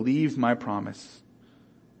had believed my promise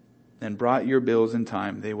and brought your bills in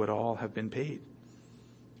time, they would all have been paid.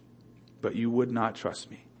 But you would not trust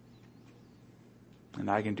me. And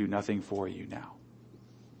I can do nothing for you now.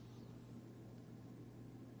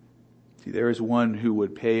 See, there is one who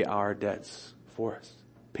would pay our debts for us.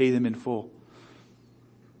 Pay them in full.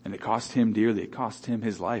 And it cost him dearly. It cost him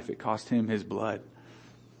his life. It cost him his blood.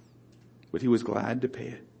 But he was glad to pay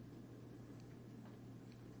it.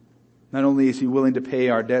 Not only is he willing to pay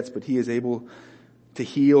our debts, but he is able to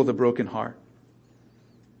heal the broken heart,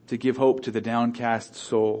 to give hope to the downcast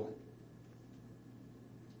soul,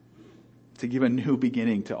 to give a new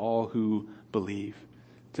beginning to all who believe,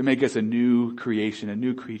 to make us a new creation, a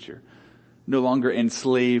new creature, no longer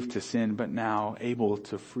enslaved to sin, but now able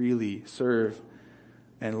to freely serve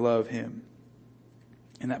and love him.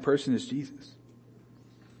 And that person is Jesus.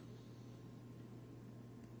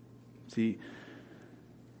 See,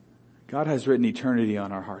 God has written eternity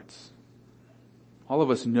on our hearts. All of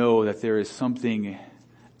us know that there is something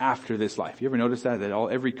after this life. You ever notice that?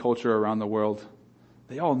 Every culture around the world,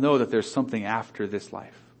 they all know that there's something after this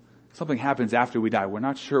life. Something happens after we die. We're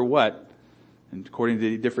not sure what, and according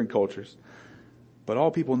to different cultures. But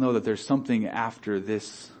all people know that there's something after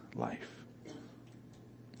this life.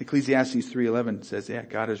 Ecclesiastes 3:11 says,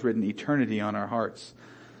 God has written eternity on our hearts.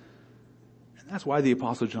 And that's why the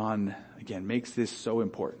Apostle John, again, makes this so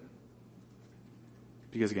important.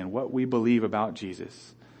 Because again, what we believe about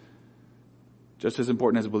Jesus, just as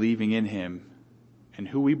important as believing in him, and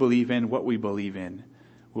who we believe in, what we believe in,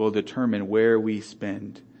 will determine where we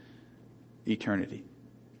spend eternity.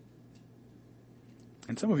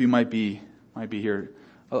 And some of you might be here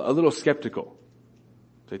a little skeptical.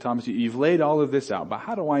 Say, Thomas, you've laid all of this out, but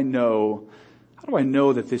how do I know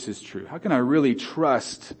that this is true? How can I really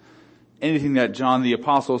trust anything that John the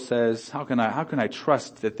Apostle says? How can I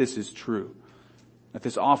trust that this is true? That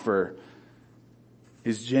this offer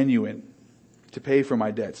is genuine to pay for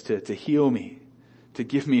my debts, to heal me, to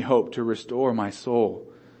give me hope, to restore my soul?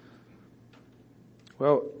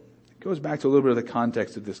 Well, it goes back to a little bit of the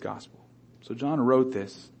context of this gospel. So John wrote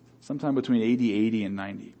this sometime between AD 80 and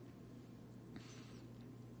 90.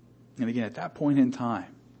 And again, at that point in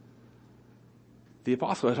time, the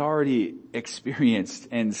apostle had already experienced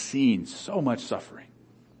and seen so much suffering.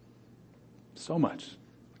 So much.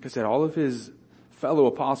 Like I said, all of his fellow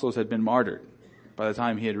apostles had been martyred by the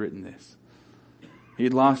time he had written this. He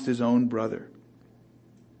had lost his own brother.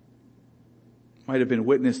 Might have been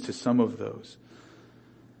witness to some of those.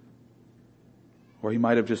 Or he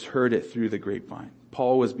might have just heard it through the grapevine.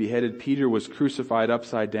 Paul was beheaded. Peter was crucified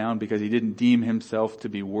upside down because he didn't deem himself to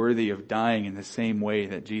be worthy of dying in the same way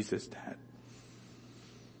that Jesus had.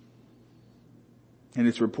 And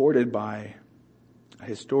it's reported by a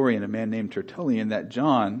historian, a man named Tertullian, that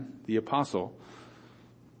John, the apostle,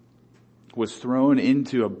 was thrown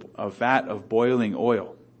into a vat of boiling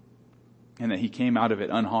oil and that he came out of it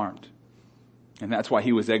unharmed. And that's why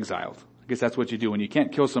he was exiled. I guess that's what you do. When you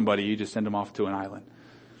can't kill somebody, you just send them off to an island.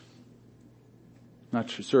 Not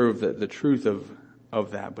sure of the truth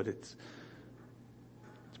of that, but it's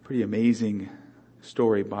a pretty amazing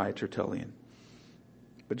story by Tertullian.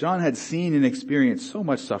 But John had seen and experienced so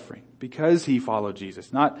much suffering because he followed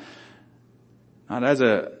Jesus. Not as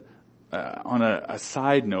on a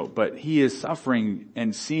side note, but he is suffering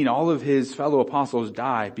and seen all of his fellow apostles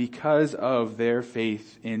die because of their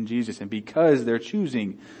faith in Jesus and because they're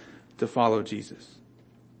choosing to follow Jesus.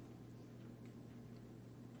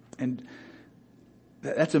 And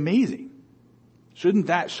that's amazing. Shouldn't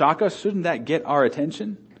that shock us? Shouldn't that get our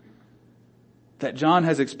attention? That John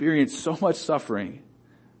has experienced so much suffering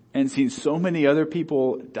and seen so many other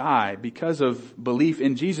people die because of belief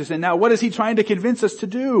in Jesus. And now what is he trying to convince us to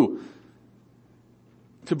do?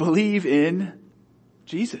 To believe in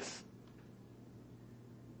Jesus.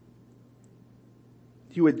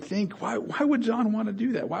 You would think, why would John want to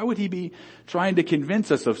do that? Why would he be trying to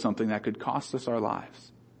convince us of something that could cost us our lives?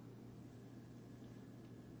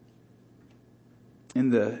 In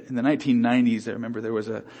the 1990s, I remember there was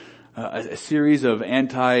a series of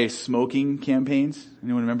anti-smoking campaigns.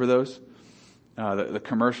 Anyone remember those? The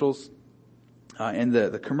commercials. And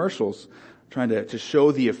the commercials trying to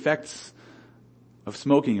show the effects of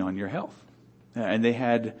smoking on your health. And they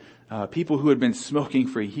had people who had been smoking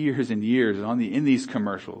for years and years in these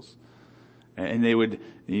commercials. And they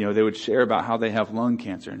would share about how they have lung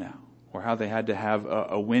cancer now, or how they had to have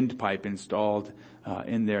a windpipe installed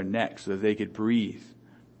in their neck so that they could breathe.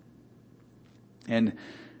 And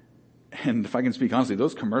if I can speak honestly,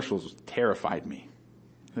 those commercials terrified me.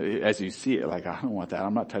 As you see it, like, I don't want that.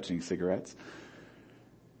 I'm not touching cigarettes.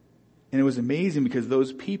 And it was amazing because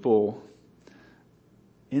those people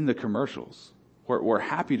in the commercials were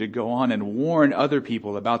happy to go on and warn other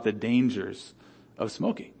people about the dangers of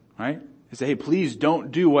smoking, right? They say, hey, please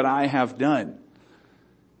don't do what I have done.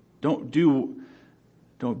 Don't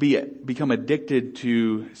become addicted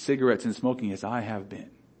to cigarettes and smoking as I have been.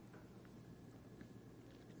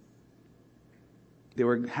 They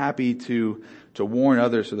were happy to warn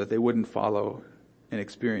others so that they wouldn't follow and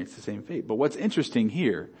experience the same fate. But what's interesting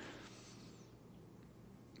here,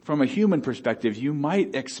 from a human perspective, you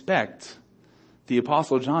might expect the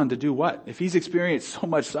Apostle John to do what? If he's experienced so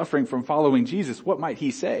much suffering from following Jesus, what might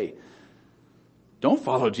he say? Don't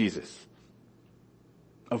follow Jesus.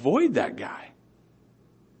 Avoid that guy.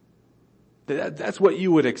 That's what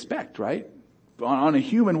you would expect, right? On a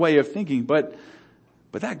human way of thinking, but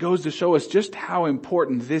that goes to show us just how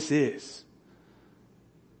important this is.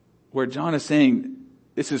 Where John is saying,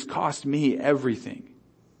 this has cost me everything.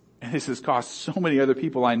 And this has cost so many other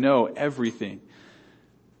people I know everything.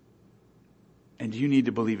 And you need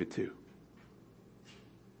to believe it too.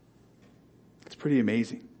 It's pretty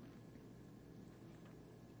amazing.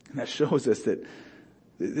 And that shows us that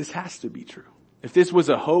this has to be true. If this was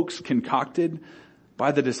a hoax concocted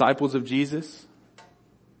by the disciples of Jesus,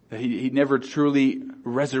 that he never truly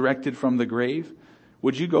resurrected from the grave,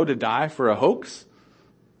 would you go to die for a hoax?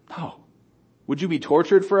 No. Would you be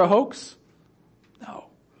tortured for a hoax? No.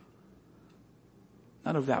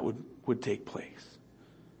 None of that would take place.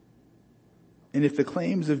 And if the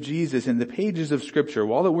claims of Jesus in the pages of Scripture,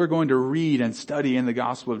 all that we're going to read and study in the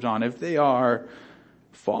Gospel of John, if they are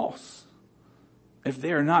false, if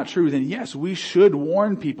they are not true, then yes, we should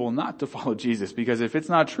warn people not to follow Jesus, because if it's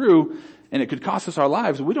not true and it could cost us our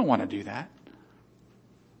lives, we don't want to do that.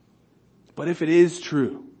 But if it is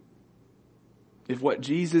true, if what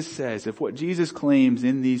Jesus says, if what Jesus claims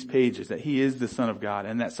in these pages, that he is the Son of God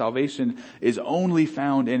and that salvation is only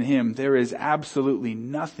found in him, there is absolutely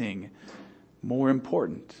nothing more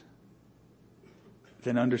important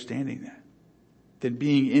than understanding that, than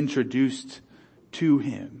being introduced to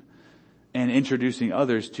him and introducing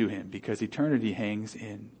others to him, because eternity hangs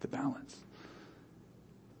in the balance.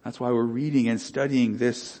 That's why we're reading and studying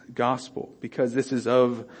this gospel, because this is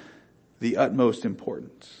of the utmost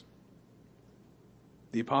importance.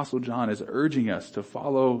 The Apostle John is urging us to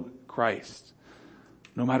follow Christ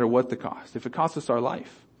no matter what the cost. If it costs us our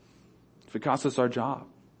life, if it costs us our job,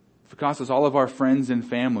 if it costs us all of our friends and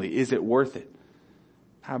family, is it worth it?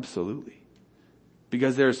 Absolutely.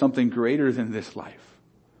 Because there is something greater than this life,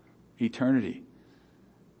 eternity.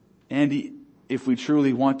 And if we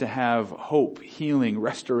truly want to have hope, healing,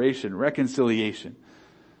 restoration, reconciliation,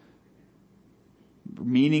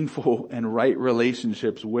 meaningful and right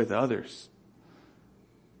relationships with others,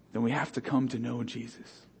 then we have to come to know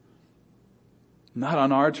Jesus. Not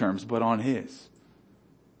on our terms, but on his.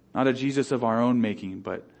 Not a Jesus of our own making,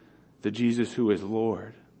 but the Jesus who is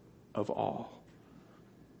Lord of all.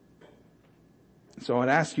 So I'd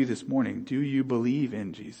ask you this morning, do you believe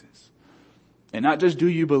in Jesus? And not just do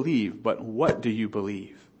you believe, but what do you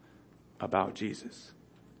believe about Jesus?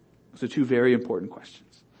 Those are two very important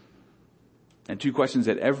questions. And two questions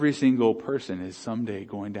that every single person is someday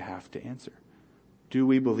going to have to answer. Do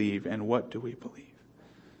we believe, and what do we believe?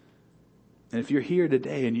 And if you're here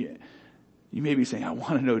today and you may be saying, I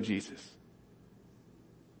want to know Jesus.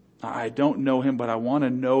 I don't know him, but I want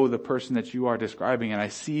to know the person that you are describing, and I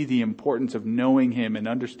see the importance of knowing him and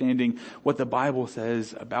understanding what the Bible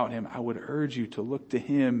says about him. I would urge you to look to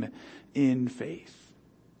him in faith,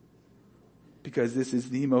 because this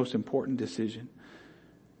is the most important decision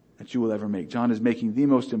that you will ever make. John is making the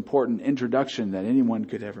most important introduction that anyone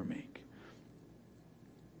could ever make.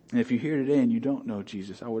 And if you're here today and you don't know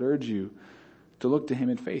Jesus, I would urge you to look to him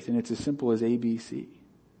in faith. And it's as simple as ABC.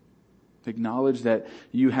 Acknowledge that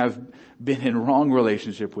you have been in wrong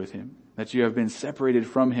relationship with him, that you have been separated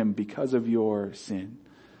from him because of your sin.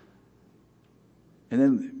 And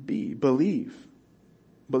then believe.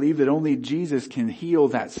 Believe that only Jesus can heal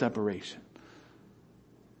that separation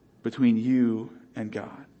between you and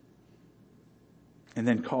God. And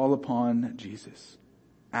then call upon Jesus,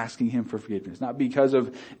 asking him for forgiveness. Not because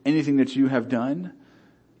of anything that you have done,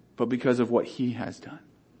 but because of what he has done.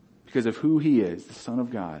 Because of who he is, the Son of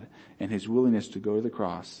God, and his willingness to go to the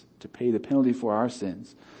cross, to pay the penalty for our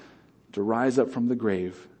sins, to rise up from the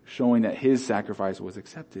grave, showing that his sacrifice was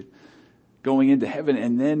accepted, going into heaven,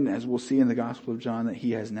 and then, as we'll see in the Gospel of John, that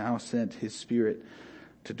he has now sent his Spirit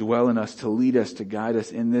to dwell in us, to lead us, to guide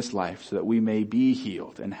us in this life, so that we may be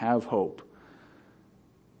healed and have hope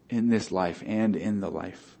in this life and in the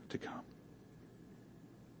life to come.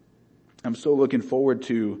 I'm so looking forward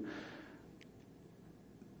to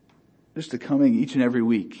just to coming each and every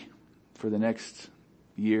week for the next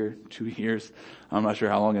year, 2 years. I'm not sure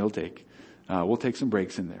how long it'll take. We'll take some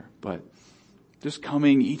breaks in there, but just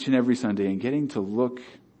coming each and every Sunday and getting to look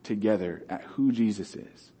together at who Jesus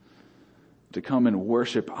is, to come and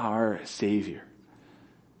worship our Savior.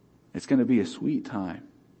 It's going to be a sweet time.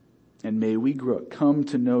 And may we come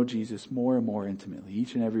to know Jesus more and more intimately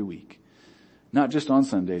each and every week. Not just on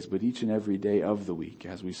Sundays, but each and every day of the week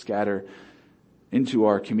as we scatter into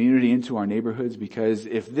our community, into our neighborhoods, because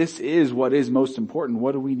if this is what is most important,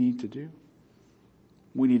 what do we need to do?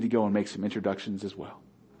 We need to go and make some introductions as well.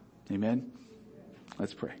 Amen?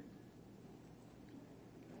 Let's pray.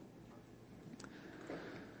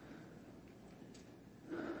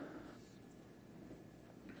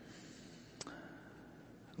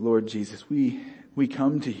 Lord Jesus, we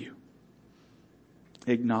come to you,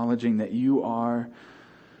 acknowledging that you are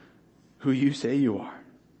who you say you are.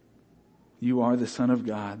 You are the Son of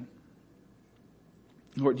God.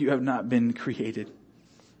 Lord, you have not been created.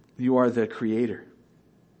 You are the Creator.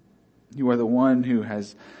 You are the one who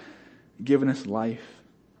has given us life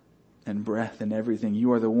and breath and everything.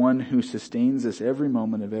 You are the one who sustains us every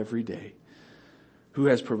moment of every day, who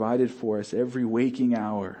has provided for us every waking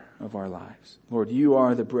hour of our lives. Lord, you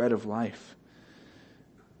are the bread of life.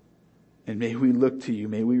 And may we look to you.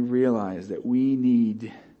 May we realize that we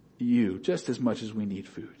need you just as much as we need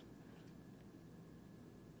food.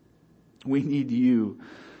 We need you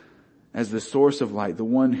as the source of light, the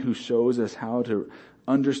one who shows us how to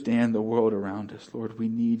understand the world around us. Lord, we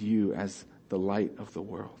need you as the light of the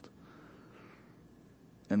world.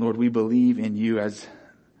 And Lord, we believe in you as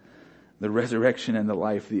the resurrection and the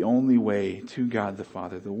life, the only way to God the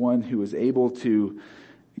Father, the one who is able to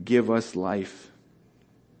give us life,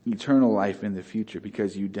 eternal life in the future,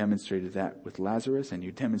 because you demonstrated that with Lazarus and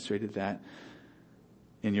you demonstrated that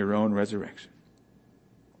in your own resurrection.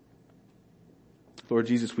 Lord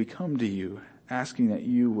Jesus, we come to you asking that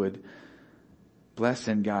you would bless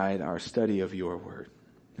and guide our study of your word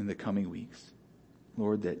in the coming weeks.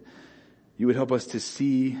 Lord, that you would help us to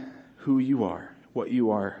see who you are, what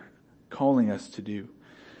you are calling us to do.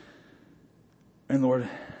 And Lord,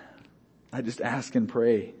 I just ask and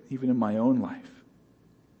pray, even in my own life,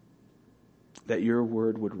 that your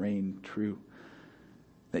word would reign true,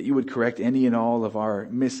 that you would correct any and all of our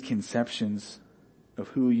misconceptions of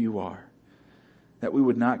who you are, that we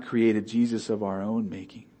would not create a Jesus of our own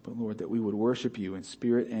making, but Lord, that we would worship you in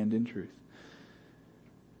spirit and in truth,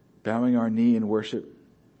 bowing our knee in worship,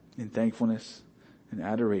 in thankfulness and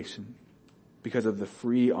adoration, because of the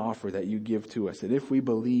free offer that you give to us, that if we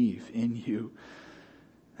believe in you,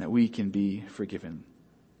 that we can be forgiven.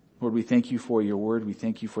 Lord, we thank you for your word. We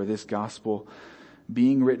thank you for this gospel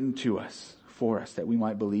being written to us, for us, that we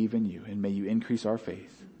might believe in you. And may you increase our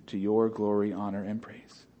faith to your glory, honor, and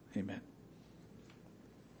praise. Amen.